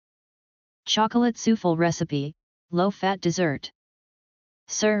Chocolate souffle recipe, low-fat dessert.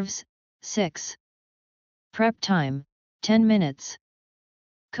 Serves, 6. Prep time, 10 minutes.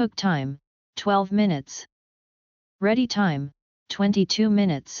 Cook time, 12 minutes. Ready time, 22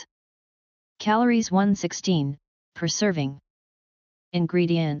 minutes. Calories 116 per serving.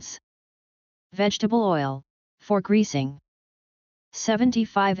 Ingredients. Vegetable oil, for greasing.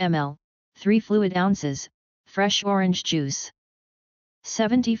 75 ml, 3 fluid ounces, fresh orange juice.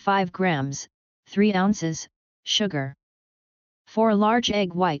 75 grams, 3 ounces, sugar. 4 large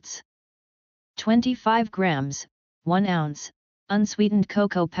egg whites. 25 grams, 1 ounce, unsweetened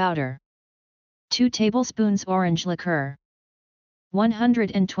cocoa powder. 2 tablespoons orange liqueur.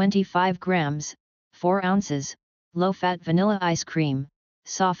 125 grams, 4 ounces, low-fat vanilla ice cream,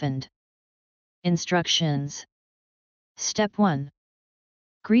 softened. Instructions. Step 1.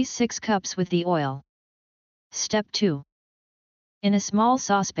 Grease 6 cups with the oil. Step 2. In a small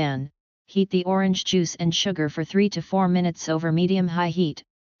saucepan, heat the orange juice and sugar for 3 to 4 minutes over medium-high heat,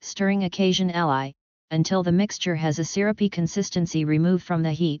 stirring occasionally, until the mixture has a syrupy consistency. Remove from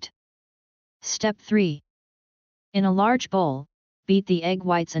the heat. Step 3. In a large bowl, beat the egg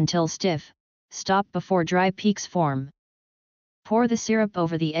whites until stiff, stop before dry peaks form. Pour the syrup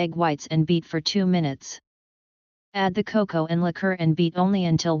over the egg whites and beat for 2 minutes. Add the cocoa and liqueur and beat only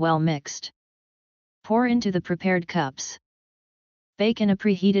until well mixed. Pour into the prepared cups. Bake in a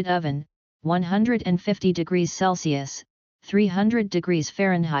preheated oven, 150 degrees Celsius, 300 degrees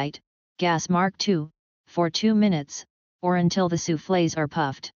Fahrenheit, gas mark 2, for 2 minutes, or until the soufflés are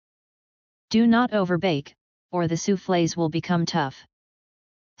puffed. Do not overbake, or the soufflés will become tough.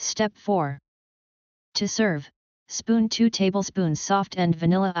 Step 4. To serve, spoon 2 tablespoons soft and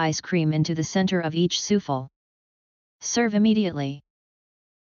vanilla ice cream into the center of each souffle. Serve immediately.